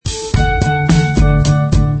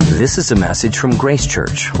This is a message from Grace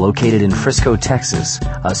Church, located in Frisco, Texas,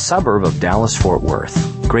 a suburb of Dallas-Fort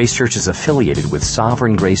Worth. Grace Church is affiliated with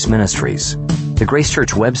Sovereign Grace Ministries. The Grace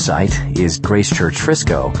Church website is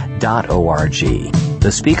gracechurchfrisco.org.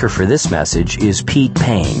 The speaker for this message is Pete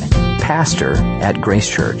Payne, pastor at Grace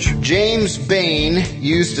Church. James Bain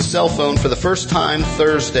used a cell phone for the first time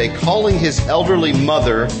Thursday, calling his elderly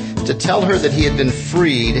mother to tell her that he had been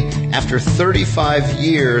freed after 35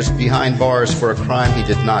 years behind bars for a crime he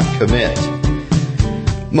did not commit.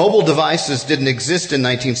 Mobile devices didn't exist in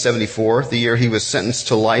 1974, the year he was sentenced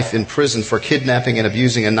to life in prison for kidnapping and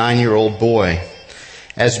abusing a 9-year-old boy.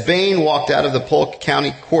 As Bain walked out of the Polk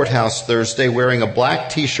County Courthouse Thursday wearing a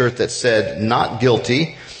black t-shirt that said, "Not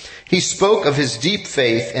guilty," he spoke of his deep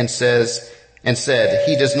faith and said,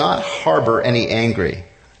 he does not harbor any anger.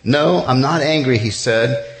 "No, I'm not angry," he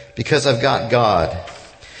said, "because I've got God."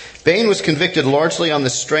 Bain was convicted largely on the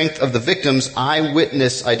strength of the victim's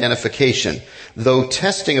eyewitness identification, though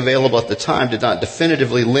testing available at the time did not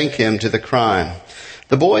definitively link him to the crime.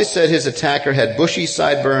 The boy said his attacker had bushy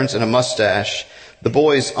sideburns and a mustache. The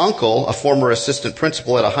boy's uncle, a former assistant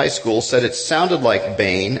principal at a high school, said it sounded like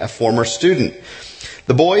Bain, a former student.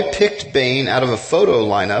 The boy picked Bain out of a photo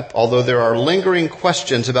lineup, although there are lingering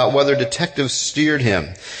questions about whether detectives steered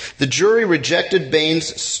him. The jury rejected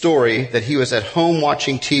Bain's story that he was at home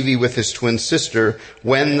watching TV with his twin sister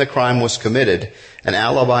when the crime was committed, an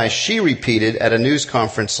alibi she repeated at a news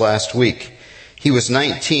conference last week. He was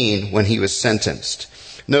 19 when he was sentenced.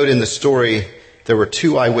 Note in the story, there were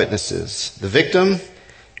two eyewitnesses, the victim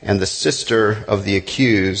and the sister of the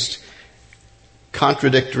accused.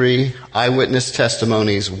 Contradictory eyewitness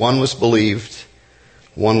testimonies. One was believed,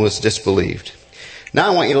 one was disbelieved. Now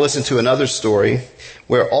I want you to listen to another story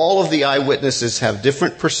where all of the eyewitnesses have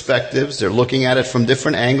different perspectives. They're looking at it from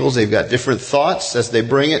different angles. They've got different thoughts as they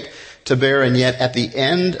bring it to bear. And yet at the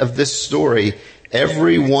end of this story,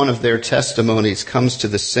 every one of their testimonies comes to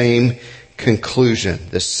the same conclusion,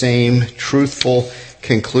 the same truthful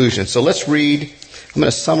conclusion. So let's read. I'm going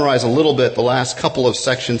to summarize a little bit the last couple of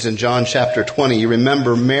sections in John chapter 20. You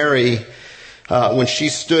remember Mary, when she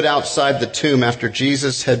stood outside the tomb after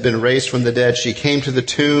Jesus had been raised from the dead. She came to the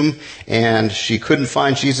tomb and she couldn't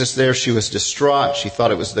find Jesus there. She was distraught. She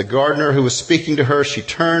thought it was the gardener who was speaking to her. She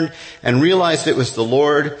turned and realized it was the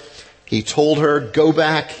Lord. He told her, "Go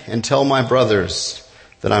back and tell my brothers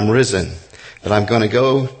that I'm risen, that I'm going to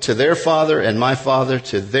go to their Father and my Father,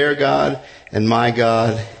 to their God and my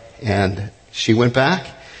God." And she went back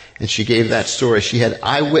and she gave that story. She had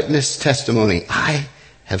eyewitness testimony. "I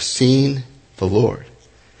have seen the Lord."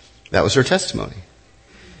 That was her testimony.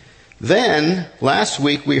 Then, last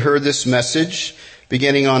week we heard this message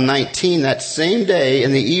beginning on 19. That same day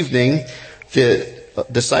in the evening, the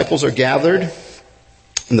disciples are gathered.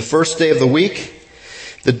 On the first day of the week,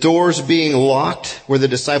 the doors being locked where the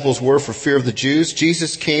disciples were for fear of the Jews,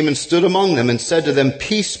 Jesus came and stood among them and said to them,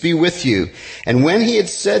 "Peace be with you." And when he had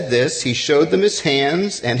said this, he showed them his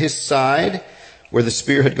hands and his side where the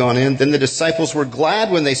spear had gone in. Then the disciples were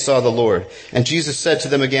glad when they saw the Lord. And Jesus said to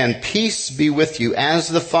them again, "Peace be with you. As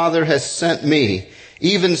the Father has sent me,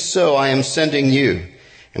 even so I am sending you."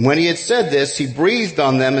 And when he had said this, he breathed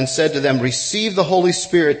on them and said to them, "Receive the Holy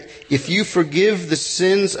Spirit. If you forgive the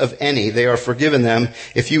sins of any, they are forgiven them.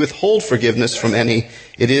 If you withhold forgiveness from any,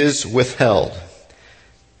 it is withheld."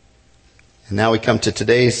 And now we come to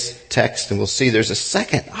today's text, and we'll see there's a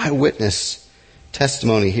second eyewitness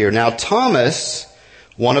testimony here. Now Thomas,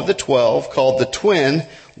 one of the 12, called the twin,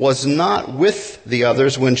 was not with the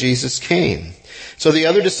others when Jesus came. So the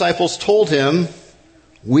other disciples told him,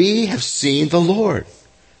 "We have seen the Lord."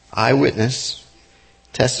 Eyewitness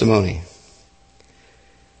testimony.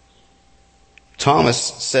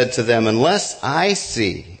 Thomas said to them, unless I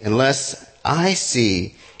see in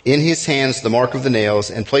his hands the mark of the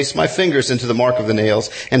nails, and place my fingers into the mark of the nails,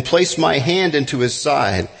 and place my hand into his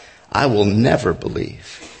side, I will never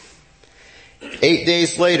believe." 8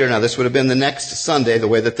 days later, now this would have been the next Sunday, the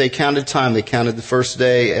way that they counted time, they counted the first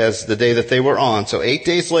day as the day that they were on. So 8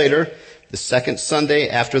 days later, the second Sunday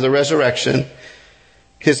after the resurrection,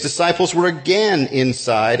 his disciples were again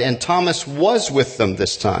inside, and Thomas was with them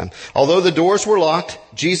this time. Although the doors were locked,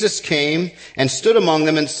 Jesus came and stood among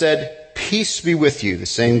them and said, "Peace be with you," the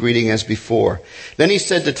same greeting as before. Then he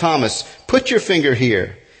said to Thomas, "Put your finger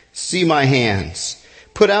here. See my hands.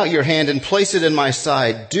 Put out your hand and place it in my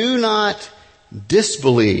side. Do not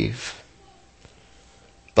disbelieve,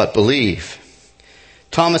 but believe."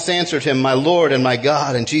 Thomas answered him, "My Lord and my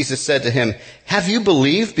God." And Jesus said to him, "Have you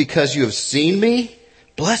believed because you have seen me?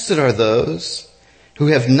 Blessed are those who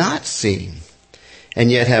have not seen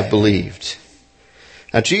and yet have believed."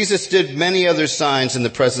 Now, Jesus did many other signs in the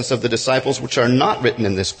presence of the disciples, which are not written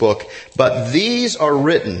in this book, but these are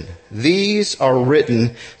written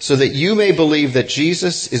so that you may believe that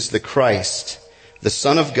Jesus is the Christ, the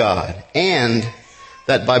Son of God, and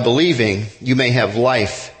that by believing you may have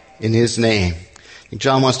life in his name.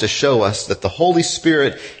 John wants to show us that the Holy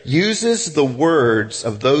Spirit uses the words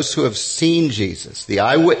of those who have seen Jesus, the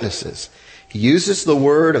eyewitnesses. He uses the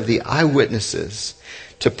word of the eyewitnesses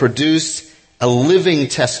to produce a living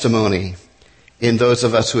testimony in those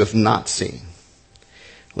of us who have not seen.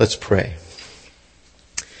 Let's pray.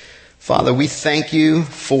 Father, we thank you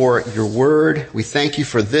for your word. We thank you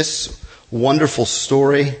for this wonderful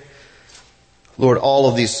story. Lord, all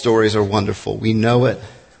of these stories are wonderful. We know it.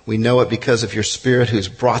 We know it because of your Spirit who's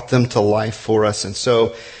brought them to life for us. And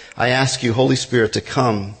so I ask you, Holy Spirit, to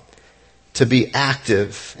come to be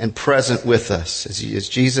active and present with us. As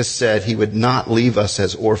Jesus said, he would not leave us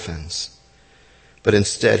as orphans, but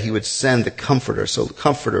instead he would send the Comforter. So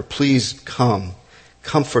Comforter, please come.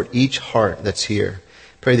 Comfort each heart that's here.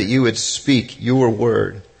 Pray that you would speak your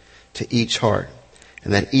word to each heart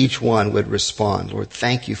and that each one would respond. Lord,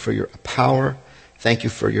 thank you for your power. Thank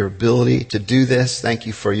you for your ability to do this. Thank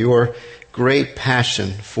you for your great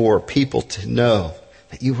passion for people to know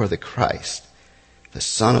that you are the Christ, the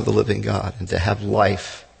Son of the living God, and to have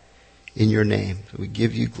life in your name. We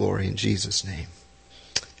give you glory in Jesus' name.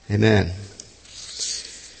 Amen.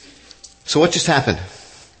 So what just happened?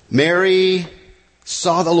 Mary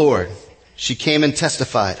saw the Lord. She came and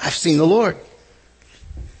testified, I've seen the Lord.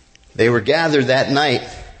 They were gathered that night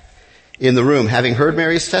in the room. Having heard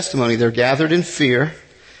Mary's testimony, they're gathered in fear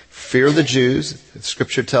of the Jews. The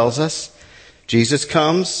Scripture tells us. Jesus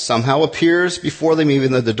comes, somehow appears before them,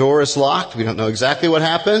 even though the door is locked. We don't know exactly what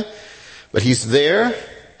happened, but he's there.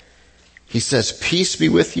 He says, peace be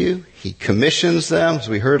with you. He commissions them, as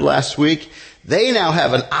we heard last week. They now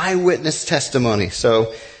have an eyewitness testimony.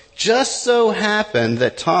 So, just so happened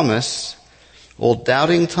that Thomas, old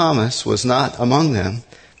doubting Thomas, was not among them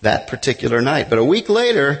that particular night. But a week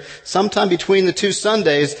later, sometime between the two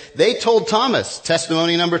Sundays, they told Thomas,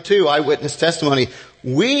 testimony number 2, eyewitness testimony,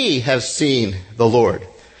 we have seen the Lord.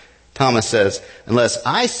 Thomas says, unless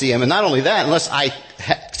I see him, and not only that, unless I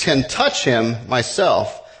can touch him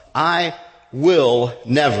myself, I will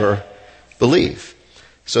never believe.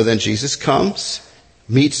 So then Jesus comes,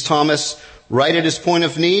 meets Thomas right at his point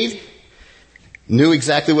of need, knew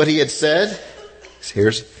exactly what he had said.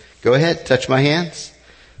 Go ahead, touch my hands.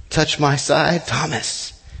 Touch my side.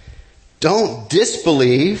 Thomas, don't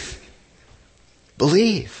disbelieve,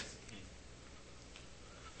 believe.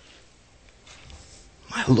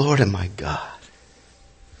 My Lord and my God.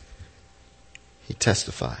 He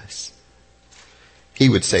testifies. He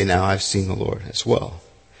would say, now I've seen the Lord as well.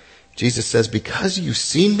 Jesus says, because you've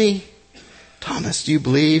seen me, Thomas, do you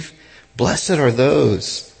believe? Blessed are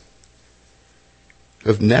those who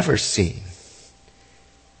have never seen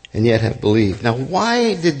and yet have believed. Now,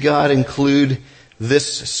 why did God include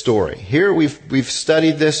this story? Here we've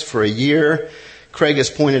studied this for a year. Craig has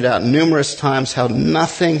pointed out numerous times how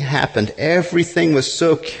nothing happened. Everything was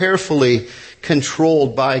so carefully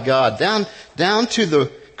controlled by God. Down to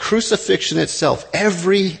the crucifixion itself.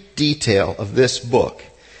 Every detail of this book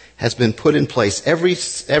has been put in place. Every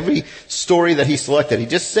story that he selected. He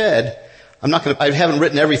just said, I haven't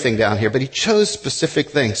written everything down here, but he chose specific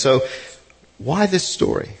things. So, why this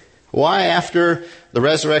story? Why after the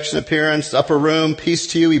resurrection appearance, upper room, peace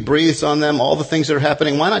to you, he breathes on them, all the things that are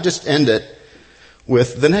happening? Why not just end it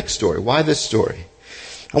with the next story? Why this story?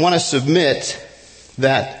 I want to submit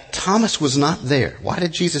that Thomas was not there. Why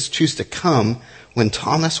did Jesus choose to come when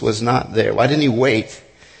Thomas was not there? Why didn't he wait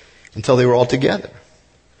until they were all together?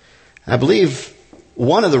 I believe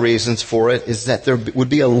one of the reasons for it is that there would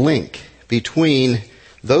be a link between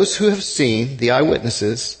those who have seen, the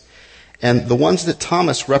eyewitnesses, and the ones that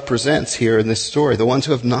Thomas represents here in this story, the ones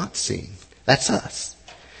who have not seen. That's us.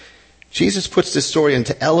 Jesus puts this story in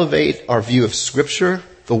to elevate our view of Scripture,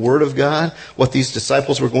 the Word of God, what these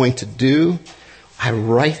disciples were going to do. I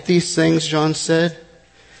write these things, John said,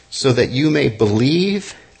 so that you may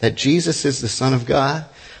believe that Jesus is the Son of God.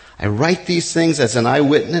 I write these things as an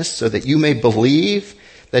eyewitness so that you may believe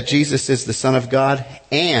that Jesus is the Son of God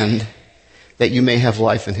and that you may have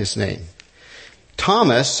life in his name.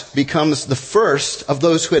 Thomas becomes the first of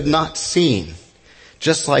those who had not seen,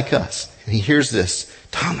 just like us. And he hears this.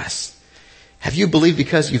 Thomas, have you believed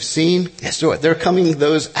because you've seen? Yes, there are coming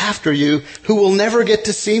those after you who will never get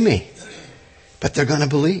to see me, but they're going to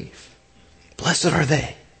believe. Blessed are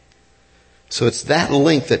they. So it's that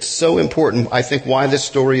link that's so important, I think, why this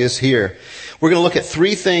story is here. We're going to look at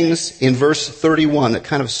three things in verse 31 that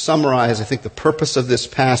kind of summarize, I think, the purpose of this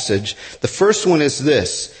passage. The first one is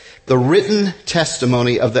this: the written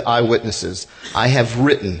testimony of the eyewitnesses. I have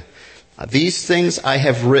written. These things I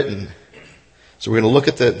have written. So we're going to look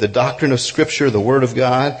at the doctrine of Scripture, the Word of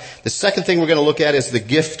God. The second thing we're going to look at is the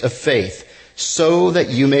gift of faith, so that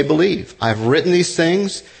you may believe. I've written these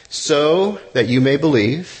things so that you may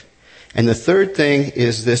believe. And the third thing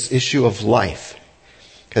is this issue of life,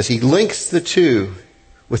 because he links the two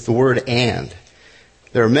with the word and.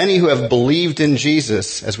 There are many who have believed in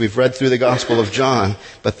Jesus, as we've read through the Gospel of John,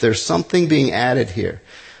 but there's something being added here.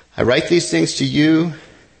 I write these things to you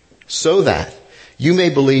so that you may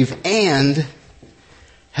believe and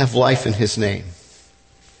have life in his name.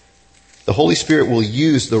 The Holy Spirit will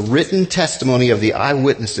use the written testimony of the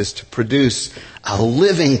eyewitnesses to produce a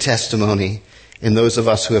living testimony in those of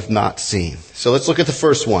us who have not seen. So let's look at the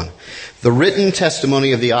first one. The written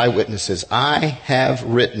testimony of the eyewitnesses. I have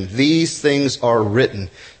written. These things are written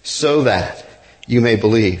so that you may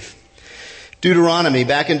believe.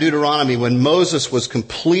 Back in Deuteronomy, when Moses was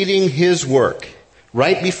completing his work,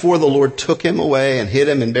 right before the Lord took him away and hid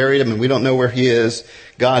him and buried him, and we don't know where he is,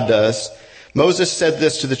 God does, Moses said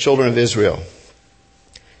this to the children of Israel.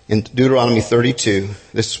 In Deuteronomy 32,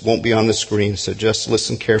 this won't be on the screen, so just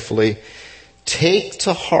listen carefully. Take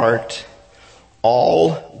to heart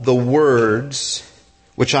all the words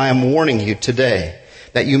which I am warning you today,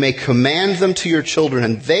 that you may command them to your children,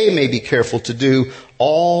 and they may be careful to do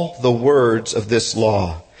all the words of this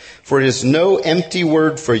law. For it is no empty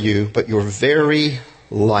word for you, but your very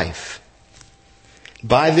life.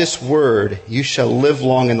 By this word you shall live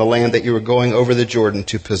long in the land that you are going over the Jordan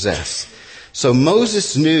to possess. So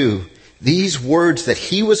Moses knew these words that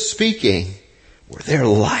he was speaking were their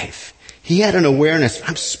life. He had an awareness.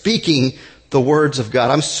 I'm speaking the words of God.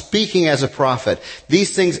 I'm speaking as a prophet.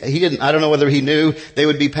 These things, I don't know whether he knew they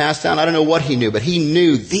would be passed down. I don't know what he knew, but he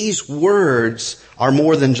knew these words are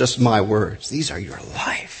more than just my words. These are your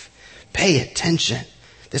life. Pay attention.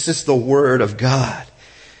 This is the word of God.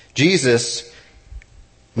 Jesus,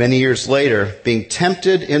 many years later, being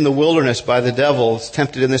tempted in the wilderness by the devil, is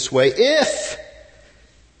tempted in this way. If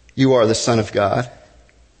you are the Son of God.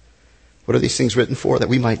 What are these things written for? That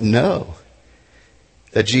we might know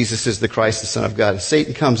that Jesus is the Christ, the Son of God. And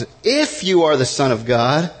Satan comes, if you are the Son of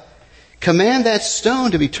God, command that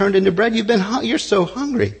stone to be turned into bread. You're so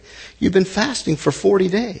hungry. You've been fasting for 40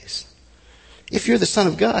 days. If you're the Son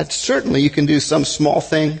of God, certainly you can do some small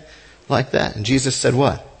thing like that. And Jesus said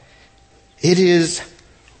what? It is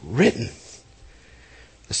written.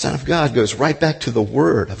 The Son of God goes right back to the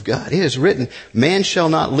Word of God. It is written, man shall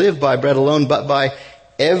not live by bread alone, but by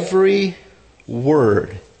every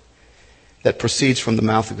word that proceeds from the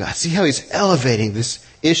mouth of God. See how he's elevating this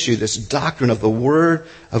issue, this doctrine of the Word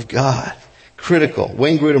of God. Critical.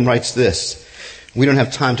 Wayne Grudem writes this. We don't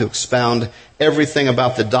have time to expound everything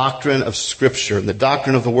about the doctrine of Scripture, and the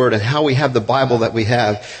doctrine of the Word, and how we have the Bible that we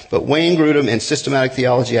have. But Wayne Grudem in Systematic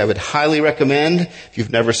Theology, I would highly recommend, if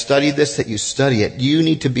you've never studied this, that you study it. You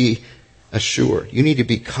need to be assured. You need to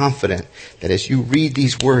be confident that as you read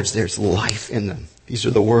these words, there's life in them. These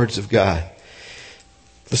are the words of God.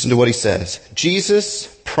 Listen to what he says. Jesus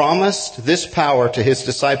promised this power to his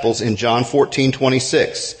disciples in John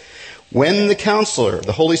 14:26. When the Counselor,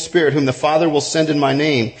 the Holy Spirit, whom the Father will send in my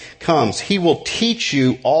name, comes, he will teach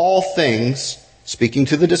you all things, speaking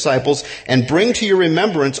to the disciples, and bring to your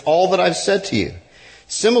remembrance all that I've said to you.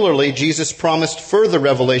 Similarly, Jesus promised further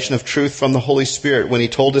revelation of truth from the Holy Spirit when he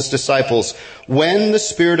told his disciples, when the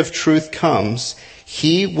Spirit of truth comes,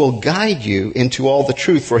 he will guide you into all the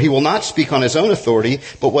truth, for he will not speak on his own authority,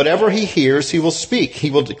 but whatever he hears, he will speak. He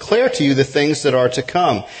will declare to you the things that are to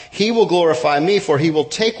come. He will glorify me, for he will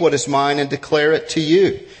take what is mine and declare it to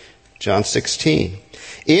you. John 16.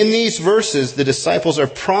 In these verses, the disciples are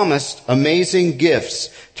promised amazing gifts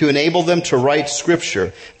to enable them to write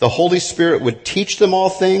Scripture. The Holy Spirit would teach them all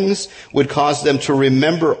things, would cause them to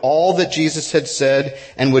remember all that Jesus had said,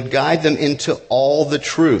 and would guide them into all the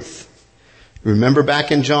truth. Remember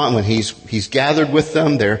back in John when he's gathered with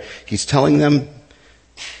them there, he's telling them,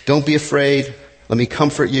 don't be afraid. Let me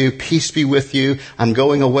comfort you. Peace be with you. I'm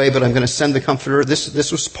going away, but I'm going to send the Comforter.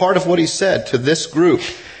 This was part of what he said to this group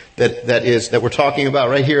that we're talking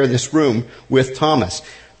about right here in this room with Thomas.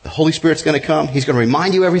 The Holy Spirit's going to come. He's going to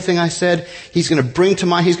remind you everything I said. He's going to bring to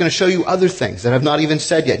mind. He's going to show you other things that I've not even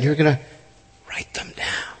said yet. And you're going to write them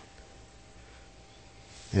down.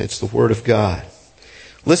 And it's the Word of God.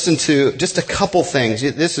 Listen to just a couple things.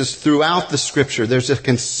 This is throughout the Scripture. There's a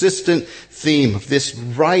consistent theme of this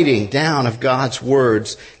writing down of God's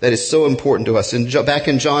words that is so important to us. Back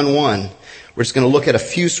in John 1, We're just going to look at a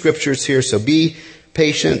few scriptures here, so be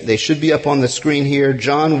patient. They should be up on the screen here.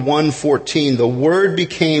 John 1:14, the Word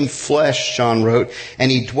became flesh, John wrote,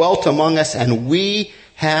 and He dwelt among us, and we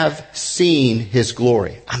have seen His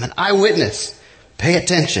glory. I'm an eyewitness. Pay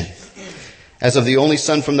attention. As of the only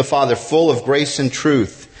Son from the Father, full of grace and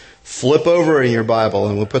truth. Flip over in your Bible,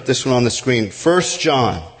 and we'll put this one on the screen. 1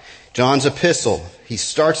 John, John's epistle. He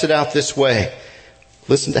starts it out this way.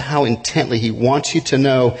 Listen to how intently he wants you to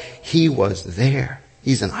know he was there.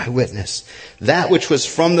 He's an eyewitness. That which was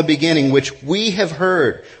from the beginning, which we have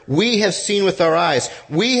heard, we have seen with our eyes,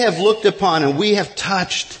 we have looked upon, and we have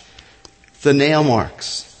touched the nail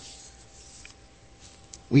marks.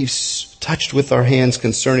 We've touched with our hands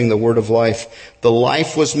concerning the word of life. The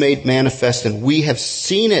life was made manifest, and we have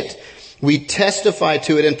seen it. We testify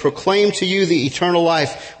to it and proclaim to you the eternal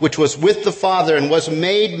life, which was with the Father and was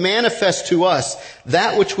made manifest to us.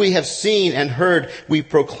 That which we have seen and heard, we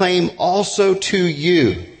proclaim also to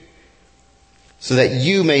you, so that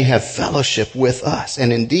you may have fellowship with us.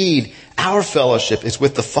 And indeed, our fellowship is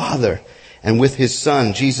with the Father and with His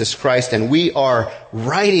Son, Jesus Christ. And we are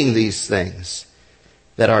writing these things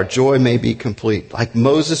that our joy may be complete. Like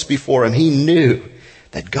Moses before him, he knew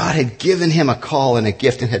that God had given him a call and a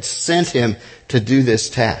gift and had sent him to do this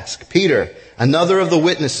task. Peter, another of the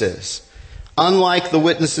witnesses. Unlike the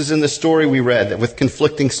witnesses in the story we read, that with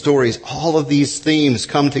conflicting stories, all of these themes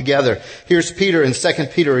come together. Here's Peter in 2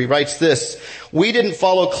 Peter. He writes this, we didn't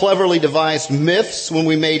follow cleverly devised myths when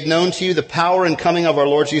we made known to you the power and coming of our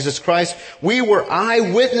Lord Jesus Christ. We were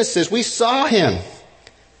eyewitnesses. We saw Him.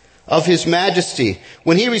 Of His majesty,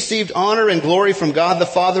 when He received honor and glory from God the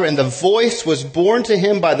Father, and the voice was borne to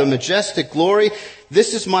Him by the majestic glory,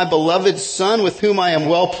 this is my beloved Son with whom I am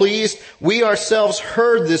well pleased. We ourselves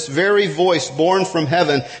heard this very voice borne from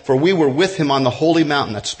heaven, for we were with Him on the holy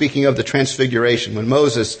mountain. That's speaking of the transfiguration, when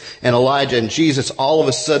Moses and Elijah and Jesus all of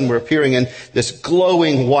a sudden were appearing in this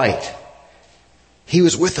glowing white. He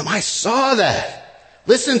was with them. I saw that.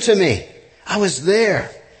 Listen to me. I was there.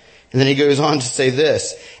 And then he goes on to say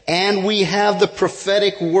this, and we have the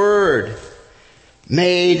prophetic word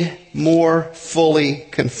made more fully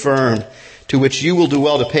confirmed, to which you will do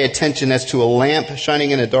well to pay attention as to a lamp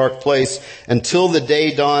shining in a dark place until the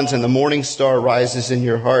day dawns and the morning star rises in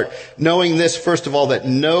your heart. Knowing this, first of all, that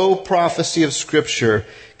no prophecy of Scripture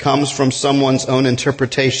comes from someone's own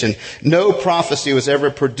interpretation. No prophecy was ever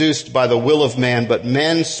produced by the will of man, but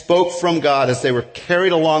men spoke from God as they were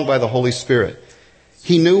carried along by the Holy Spirit.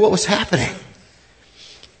 He knew what was happening.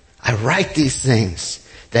 I write these things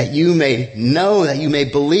that you may know, that you may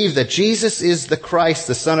believe that Jesus is the Christ,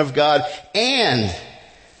 the Son of God, and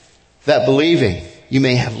that believing you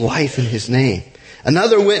may have life in His name.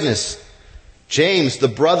 Another witness, James, the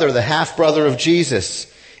brother, the half-brother of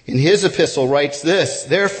Jesus, in his epistle writes this,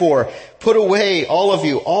 therefore, put away all of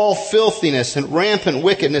you, all filthiness and rampant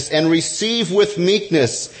wickedness, and receive with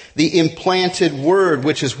meekness the implanted word,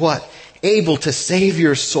 which is what? Able to save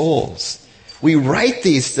your souls. We write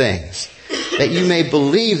these things that you may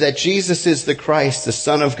believe that Jesus is the Christ, the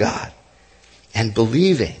Son of God. And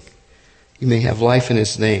believing, you may have life in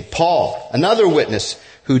His name. Paul, another witness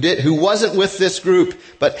who wasn't with this group,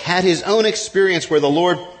 but had his own experience where the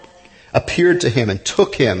Lord appeared to him and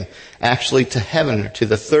took him actually to heaven, or to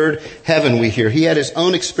the third heaven we hear. He had his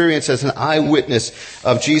own experience as an eyewitness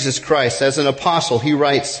of Jesus Christ. As an apostle, he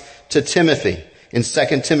writes to Timothy, in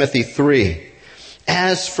 2 Timothy 3,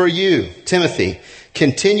 as for you, Timothy,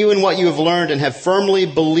 continue in what you have learned and have firmly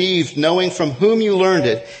believed, knowing from whom you learned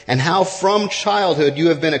it, and how from childhood you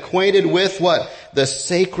have been acquainted with what? The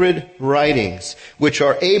sacred writings, which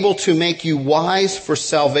are able to make you wise for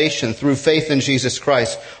salvation through faith in Jesus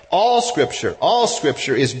Christ. All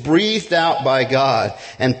Scripture is breathed out by God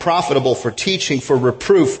and profitable for teaching, for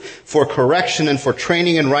reproof, for correction, and for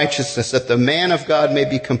training in righteousness, that the man of God may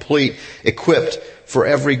be complete, equipped for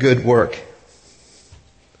every good work.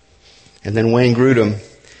 And then Wayne Grudem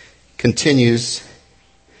continues,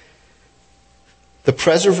 the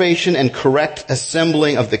preservation and correct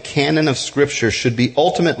assembling of the canon of Scripture should be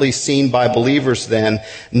ultimately seen by believers then,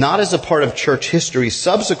 not as a part of church history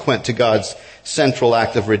subsequent to God's central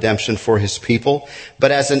act of redemption for His people,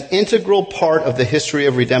 but as an integral part of the history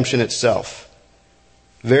of redemption itself.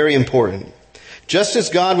 Very important. Just as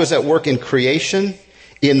God was at work in creation,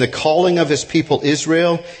 in the calling of His people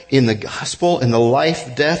Israel, in the gospel, in the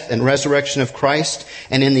life, death, and resurrection of Christ,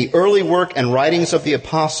 and in the early work and writings of the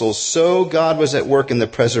apostles, so God was at work in the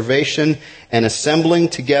preservation and assembling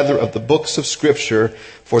together of the books of Scripture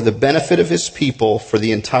for the benefit of His people for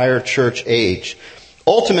the entire church age.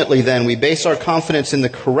 Ultimately, then, we base our confidence in the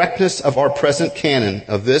correctness of our present canon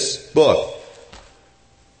of this book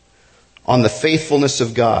on the faithfulness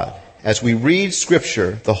of God. As we read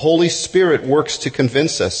Scripture, the Holy Spirit works to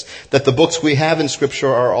convince us that the books we have in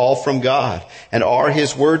Scripture are all from God and are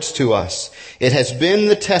His words to us. It has been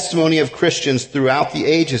the testimony of Christians throughout the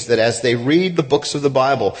ages that as they read the books of the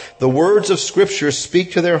Bible, the words of Scripture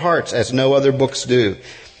speak to their hearts as no other books do.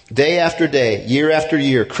 Day after day, year after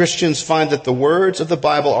year, Christians find that the words of the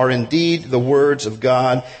Bible are indeed the words of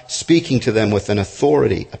God, speaking to them with an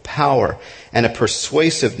authority, a power, and a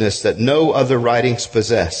persuasiveness that no other writings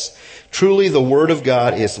possess. Truly, the Word of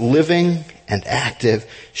God is living and active,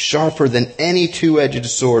 sharper than any two-edged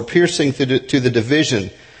sword, piercing to the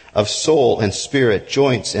division of soul and spirit,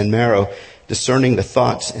 joints and marrow, discerning the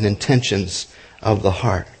thoughts and intentions of the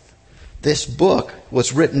heart. This book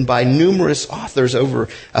was written by numerous authors over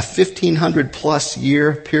a 1,500 plus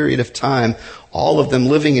year period of time, all of them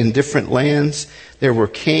living in different lands. There were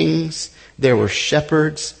kings, there were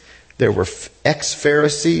shepherds, there were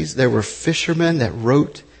ex-Pharisees, there were fishermen that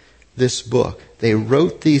wrote this book. They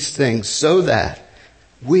wrote these things so that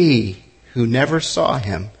we, who never saw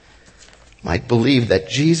Him, might believe that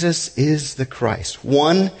Jesus is the Christ.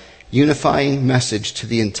 One unifying message to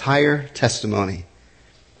the entire testimony.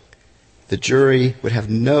 The jury would have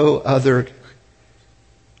no other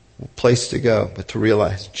place to go but to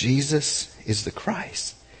realize Jesus is the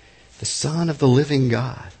Christ, the Son of the living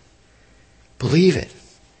God. Believe it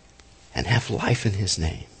and have life in His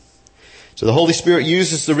name. So the Holy Spirit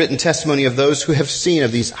uses the written testimony of those who have seen,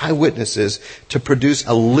 of these eyewitnesses, to produce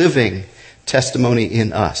a living testimony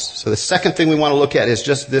in us. So the second thing we want to look at is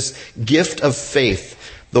just this gift of faith.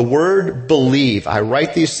 The word believe. I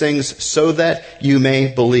write these things so that you may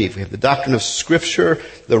believe. We have the doctrine of Scripture,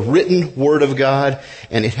 the written Word of God,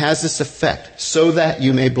 and it has this effect, so that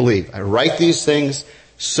you may believe. I write these things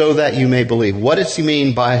so that you may believe. What does he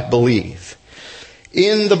mean by believe?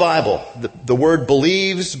 In the Bible, the word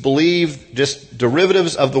believes, believe, just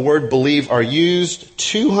derivatives of the word believe are used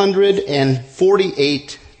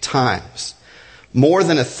 248 times. More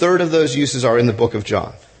than a third of those uses are in the book of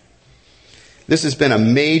John. This has been a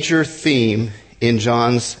major theme in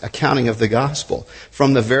John's accounting of the gospel.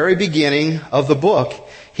 From the very beginning of the book,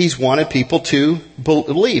 he's wanted people to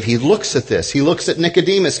believe. He looks at this. He looks at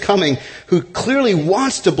Nicodemus coming, who clearly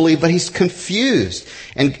wants to believe, but he's confused.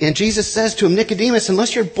 And Jesus says to him, Nicodemus,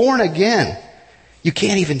 unless you're born again, you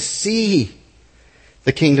can't even see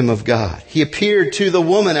the kingdom of God. He appeared to the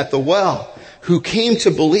woman at the well, who came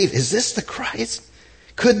to believe. Is this the Christ?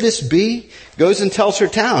 Could this be? Goes and tells her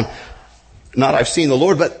town. Not I've seen the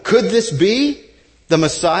Lord, but could this be the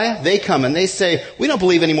Messiah? They come and they say, we don't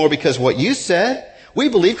believe anymore because what you said. We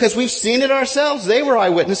believe because we've seen it ourselves. They were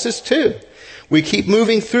eyewitnesses too. We keep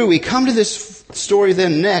moving through. We come to this story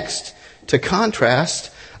then next to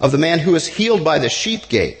contrast of the man who was healed by the sheep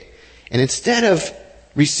gate. And instead of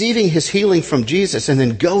receiving his healing from Jesus and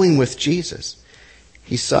then going with Jesus,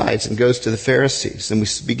 he sides and goes to the Pharisees. And we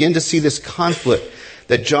begin to see this conflict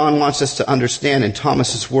that John wants us to understand in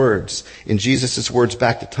Thomas's words, in Jesus' words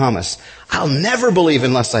back to Thomas. I'll never believe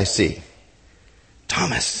unless I see.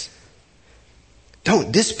 Thomas,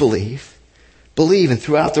 don't disbelieve. Believe. And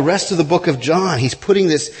throughout the rest of the book of John, he's putting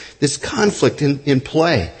this conflict in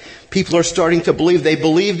play. People are starting to believe. They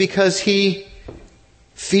believe because he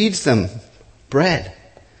feeds them bread.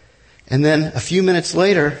 And then a few minutes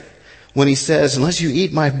later, when he says, unless you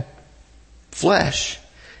eat my flesh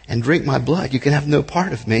and drink my blood, you can have no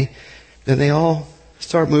part of me, then they all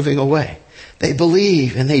start moving away. They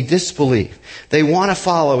believe and they disbelieve. They want to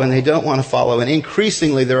follow and they don't want to follow. And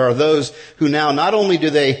increasingly there are those who now not only do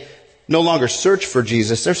they no longer search for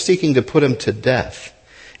Jesus, they're seeking to put him to death.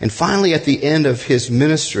 And finally at the end of his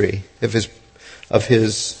ministry, of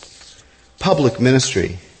his public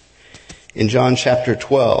ministry, in John chapter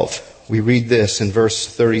 12, we read this in verse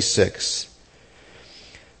 36.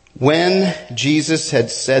 When Jesus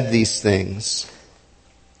had said these things,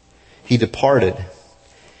 he departed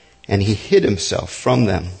and he hid himself from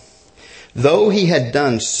them, though he had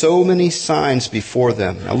done so many signs before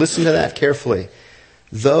them. Now listen to that carefully.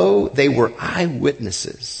 Though they were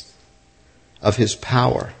eyewitnesses of his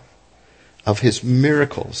power, of his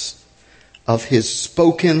miracles, of his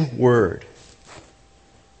spoken word,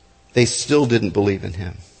 they still didn't believe in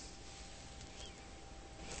him.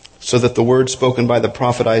 So that the word spoken by the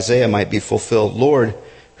prophet Isaiah might be fulfilled. Lord,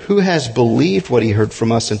 who has believed what he heard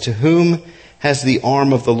from us, and to whom has the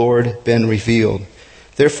arm of the Lord been revealed?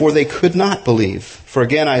 Therefore they could not believe. For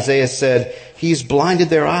again Isaiah said, he's blinded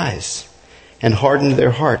their eyes and hardened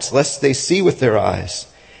their hearts, lest they see with their eyes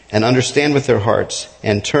and understand with their hearts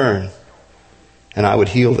and turn, and I would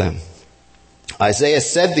heal them. Isaiah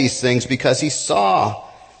said these things because he saw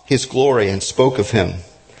his glory and spoke of him.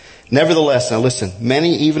 Nevertheless, now listen,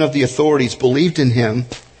 many even of the authorities believed in him,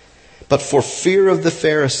 but for fear of the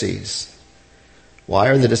Pharisees. Why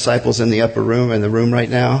are the disciples in the upper room, in the room right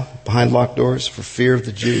now, behind locked doors? For fear of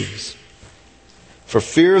the Jews. For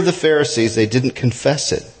fear of the Pharisees, they didn't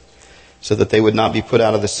confess it, so that they would not be put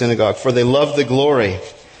out of the synagogue. For they loved the glory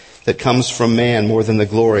that comes from man more than the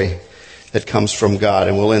glory that comes from God.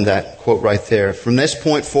 And we'll end that quote right there. From this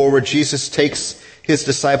point forward, Jesus takes his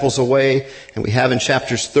disciples away, and we have in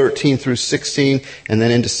chapters 13 through 16, and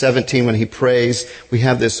then into 17 when he prays, we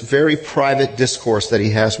have this very private discourse that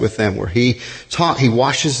he has with them, where he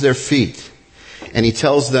washes their feet, and he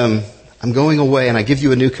tells them, I'm going away, and I give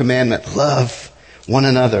you a new commandment. Love one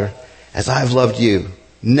another as I've loved you.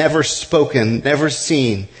 Never spoken, never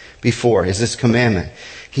seen before is this commandment.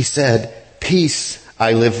 He said, peace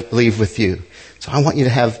I leave with you. So I want you to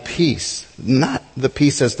have peace. Not the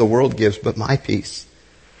peace as the world gives, but my peace.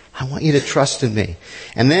 I want you to trust in me.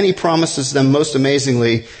 And then he promises them, most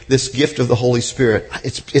amazingly, this gift of the Holy Spirit.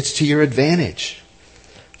 It's to your advantage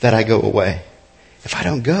that I go away. If I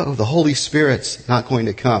don't go, the Holy Spirit's not going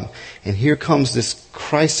to come. And here comes this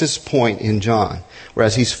crisis point in John,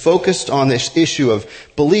 whereas he's focused on this issue of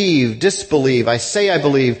believe, disbelieve. I say I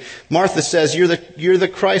believe. Martha says, you're the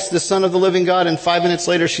Christ, the Son of the living God. And 5 minutes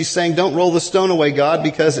later, she's saying, don't roll the stone away, God,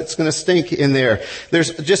 because it's going to stink in there.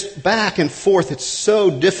 There's just back and forth. It's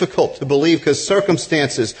so difficult to believe because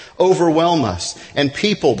circumstances overwhelm us. And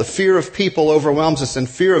people, the fear of people overwhelms us, and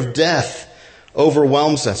fear of death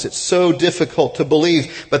overwhelms us. It's so difficult to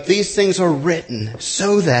believe. But these things are written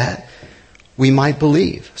so that we might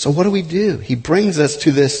believe. So what do? He brings us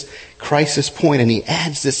to this crisis point, and he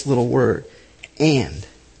adds this little word, and.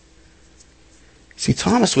 See,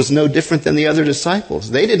 Thomas was no different than the other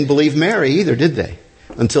disciples. They didn't believe Mary either, did they?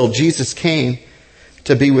 Until Jesus came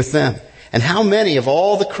to be with them. And how many of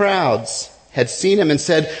all the crowds had seen him and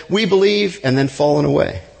said, we believe, and then fallen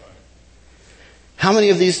away? How many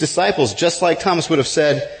of these disciples, just like Thomas, would have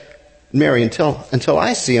said, Mary, until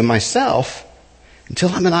I see him myself, until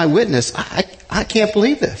I'm an eyewitness, I can't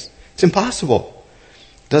believe this. It's impossible.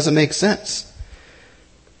 It doesn't make sense.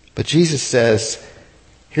 But Jesus says,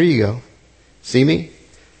 here you go. See me?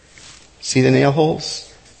 See the nail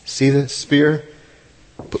holes? See the spear?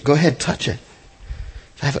 But go ahead, touch it.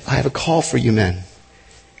 I have a call for you men.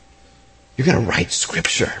 You're going to write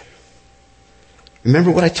Scripture.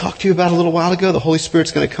 Remember what I talked to you about a little while ago? The Holy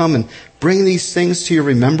Spirit's going to come and bring these things to your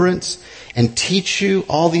remembrance and teach you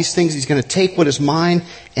all these things. He's going to take what is mine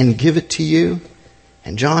and give it to you.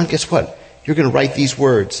 And John, guess what? You're going to write these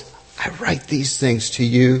words. I write these things to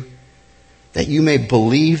you that you may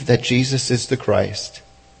believe that Jesus is the Christ.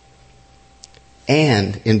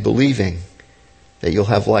 And in believing that you'll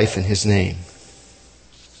have life in his name.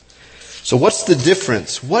 So what's the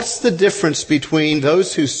difference? What's the difference between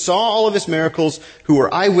those who saw all of his miracles, who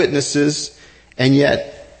were eyewitnesses, and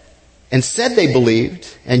said they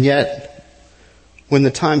believed, and yet when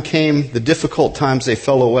the time came, the difficult times, they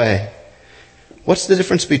fell away? What's the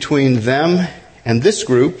difference between them and this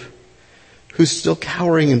group who's still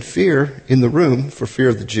cowering in fear in the room for fear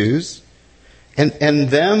of the Jews? And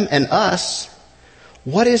them and us?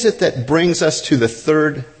 What is it that brings us to the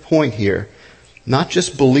third point here? Not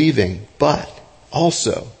just believing, but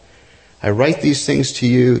also, I write these things to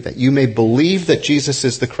you that you may believe that Jesus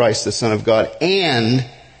is the Christ, the Son of God, and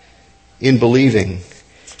in believing,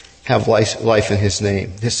 have life in his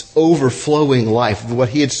name. This overflowing life, what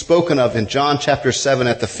he had spoken of in John chapter 7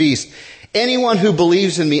 at the feast. Anyone who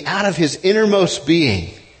believes in me, out of his innermost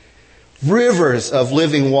being, rivers of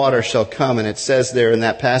living water shall come. And it says there in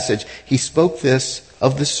that passage, he spoke this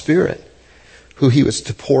of the Spirit, who he was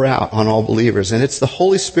to pour out on all believers. And it's the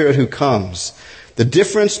Holy Spirit who comes. The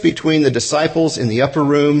difference between the disciples in the upper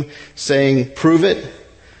room saying, prove it.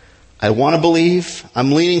 I want to believe.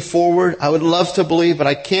 I'm leaning forward. I would love to believe, but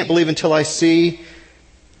I can't believe until I see.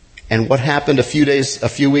 And what happened a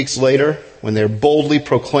few weeks later, when they're boldly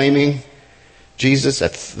proclaiming Jesus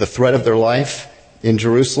at the threat of their life in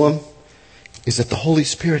Jerusalem, is that the Holy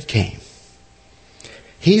Spirit came.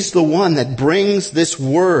 He's the one that brings this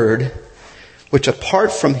word, which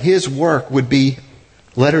apart from his work would be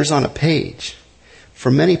letters on a page. For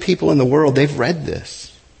many people in the world, they've read this.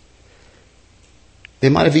 They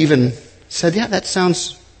might have even said, yeah, that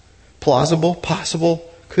sounds plausible, possible.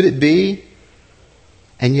 Could it be?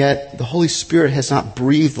 And yet the Holy Spirit has not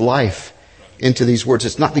breathed life into these words.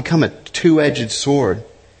 It's not become a two-edged sword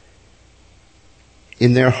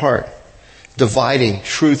in their heart, dividing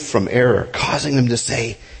truth from error, causing them to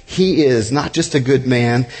say, he is not just a good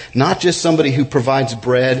man, not just somebody who provides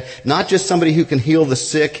bread, not just somebody who can heal the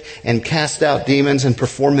sick and cast out demons and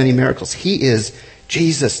perform many miracles. He is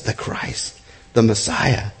Jesus the Christ, the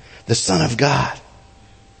Messiah, the Son of God.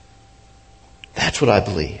 That's what I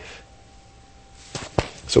believe.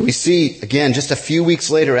 So we see, again, just a few weeks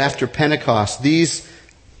later after Pentecost, these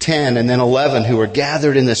 10 and then 11 who are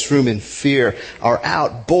gathered in this room in fear are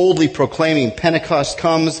out boldly proclaiming. Pentecost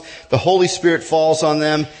comes, the Holy Spirit falls on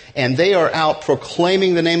them, and they are out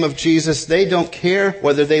proclaiming the name of Jesus. They don't care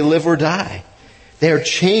whether they live or die. They are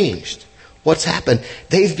changed. What's happened?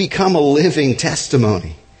 They've become a living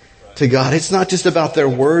testimony to God. It's not just about their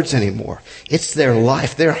words anymore. It's their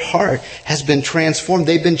life. Their heart has been transformed.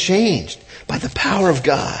 They've been changed by the power of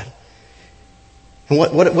God. And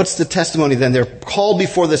what's the testimony then? They're called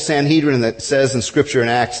before the Sanhedrin, that says in Scripture in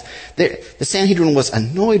Acts. The Sanhedrin was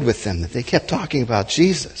annoyed with them that they kept talking about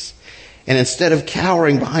Jesus. And instead of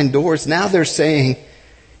cowering behind doors, now they're saying,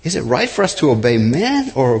 is it right for us to obey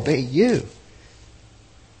men or obey you?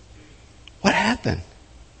 What happened?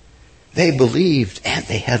 They believed and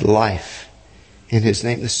they had life in His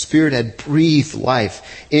name. The Spirit had breathed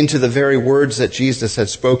life into the very words that Jesus had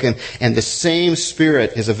spoken. And the same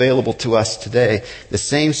Spirit is available to us today. The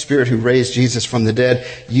same Spirit who raised Jesus from the dead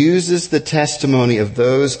uses the testimony of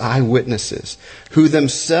those eyewitnesses who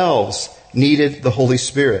themselves needed the Holy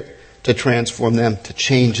Spirit to transform them, to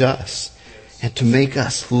change us, and to make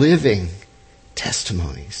us living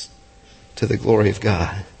testimonies to the glory of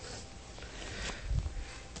God.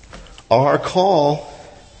 Our call,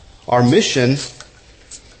 our mission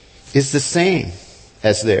is the same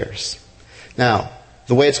as theirs. Now,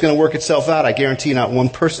 the way it's going to work itself out, I guarantee not one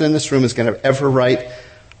person in this room is going to ever write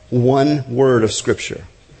one word of Scripture.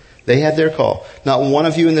 They had their call. Not one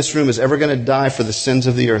of you in this room is ever going to die for the sins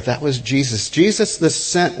of the earth. That was Jesus. Jesus, the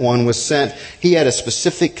sent one, was sent. He had a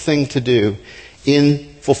specific thing to do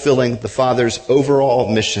in fulfilling the Father's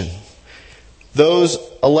overall mission. Those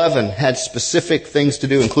 11 had specific things to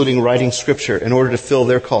do, including writing Scripture, in order to fill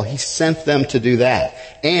their call. He sent them to do that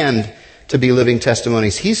and to be living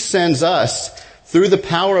testimonies. He sends us through the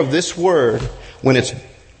power of this Word, when it's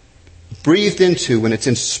breathed into, when it's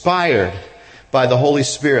inspired by the Holy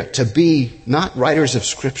Spirit, to be not writers of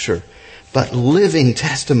Scripture, but living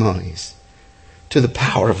testimonies to the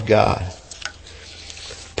power of God.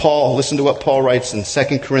 Paul, listen to what Paul writes in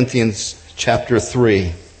 2 Corinthians chapter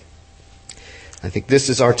 3. I think this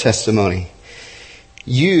is our testimony.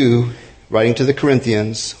 You, writing to the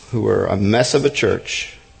Corinthians, who were a mess of a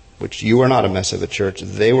church, which you are not a mess of a church,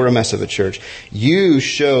 they were a mess of a church, you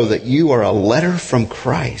show that you are a letter from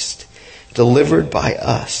Christ, delivered by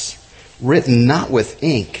us, written not with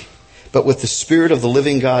ink, but with the Spirit of the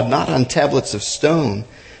living God, not on tablets of stone,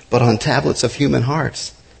 but on tablets of human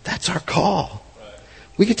hearts. That's our call.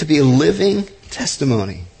 We get to be a living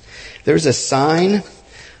testimony. There's a sign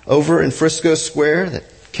over in Frisco Square that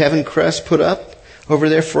Kevin Kress put up over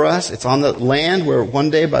there for us. It's on the land where one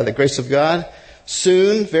day, by the grace of God,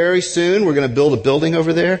 soon, very soon, we're going to build a building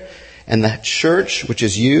over there. And that church, which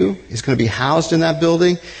is you, is going to be housed in that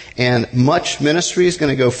building. And much ministry is going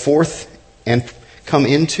to go forth and come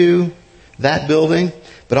into that building.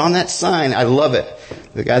 But on that sign, I love it.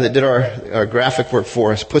 The guy that did our graphic work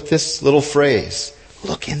for us put this little phrase,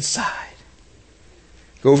 look inside.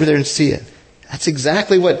 Go over there and see it. That's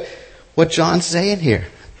exactly what John's saying here.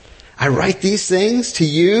 I write these things to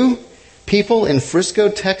you, people in Frisco,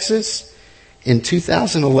 Texas, in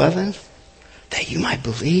 2011, that you might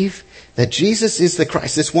believe that Jesus is the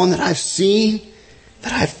Christ, this one that I've seen,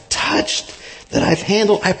 that I've touched, that I've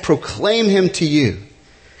handled. I proclaim Him to you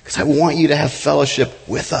because I want you to have fellowship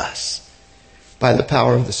with us by the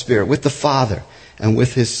power of the Spirit, with the Father and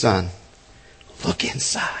with His Son. Look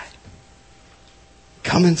inside.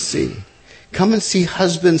 Come and see. Come and see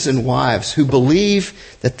husbands and wives who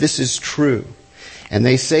believe that this is true. And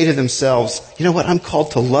they say to themselves, you know what? I'm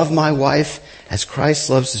called to love my wife as Christ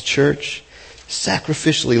loves the church,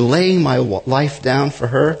 sacrificially laying my life down for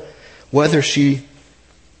her, whether she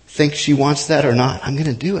thinks she wants that or not. I'm going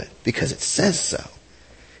to do it because it says so.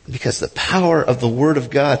 Because the power of the Word of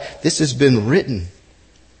God, this has been written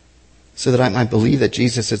so that I might believe that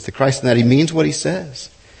Jesus is the Christ and that He means what He says.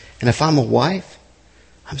 And if I'm a wife,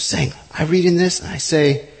 I'm saying, I read in this and I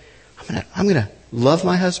say, I'm going to love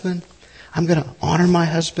my husband. I'm going to honor my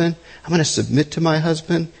husband. I'm going to submit to my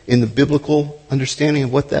husband in the biblical understanding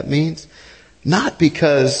of what that means. Not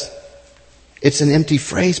because it's an empty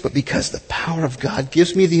phrase, but because the power of God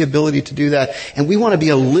gives me the ability to do that. And we want to be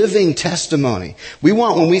a living testimony. We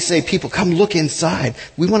want, when we say people, come look inside,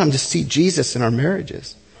 we want them to see Jesus in our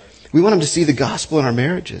marriages. We want them to see the gospel in our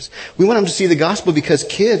marriages. We want them to see the gospel because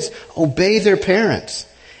kids obey their parents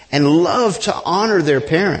and love to honor their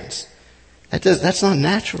parents. That's not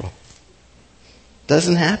natural.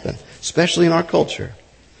 Doesn't happen. especially in our culture.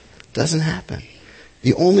 Doesn't happen.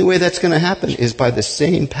 The only way that's going to happen is by the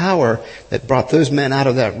same power that brought those men out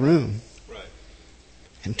of that room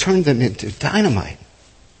and turned them into dynamite.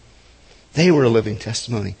 They were a living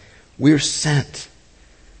testimony. We're sent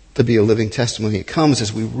to be a living testimony. It comes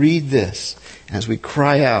as we read this, as we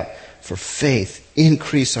cry out for faith.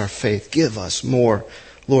 Increase our faith. Give us more.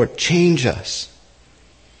 Lord, change us.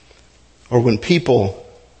 Or when people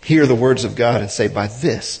hear the words of God and say, by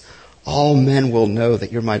this, all men will know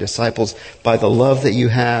that you're my disciples, by the love that you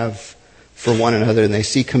have for one another. And they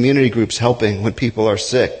see community groups helping when people are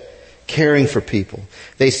sick, caring for people.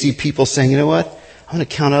 They see people saying, you know what? I'm going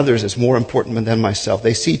to count others as more important than myself.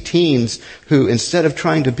 They see teens who, instead of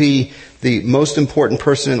trying to be the most important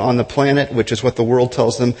person on the planet, which is what the world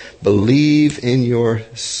tells them, believe in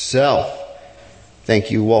yourself. Thank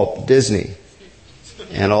you, Walt Disney,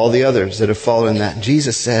 and all the others that have followed in that.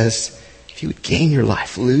 Jesus says, if you would gain your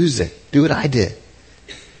life, lose it. Do what I did.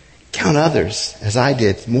 Count others as I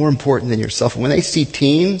did, more important than yourself. And when they see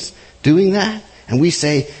teens doing that, and we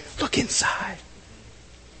say, look inside.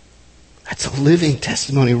 That's a living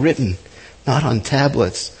testimony written, not on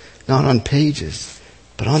tablets, not on pages,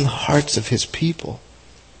 but on the hearts of His people.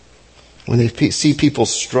 When they see people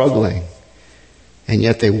struggling, and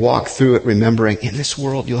yet they walk through it remembering, in this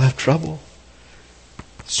world you'll have trouble.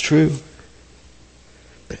 It's true.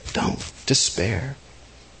 But don't despair.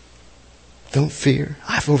 Don't fear.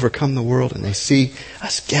 I've overcome the world. And they see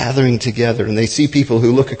us gathering together. And they see people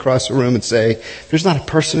who look across the room and say, there's not a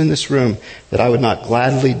person in this room that I would not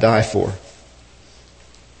gladly die for.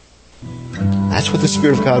 That's what the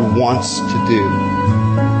Spirit of God wants to do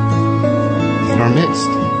in our midst.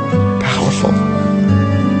 Powerful.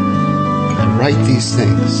 To write these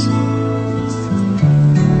things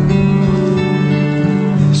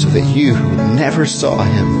so that you who never saw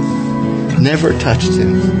Him, never touched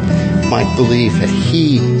Him, might believe that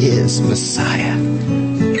He is Messiah,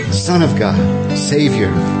 Son of God, Savior,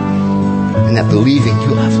 and that believing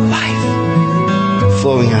you'll have life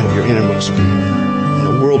flowing out of your innermost being. And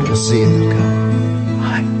the world will see and they'll go,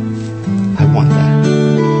 I want that.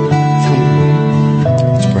 Tell me.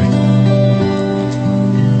 Let's pray.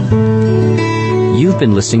 You've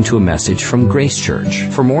been listening to a message from Grace Church.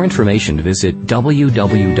 For more information, visit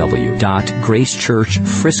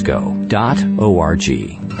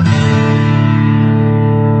www.gracechurchfrisco.org.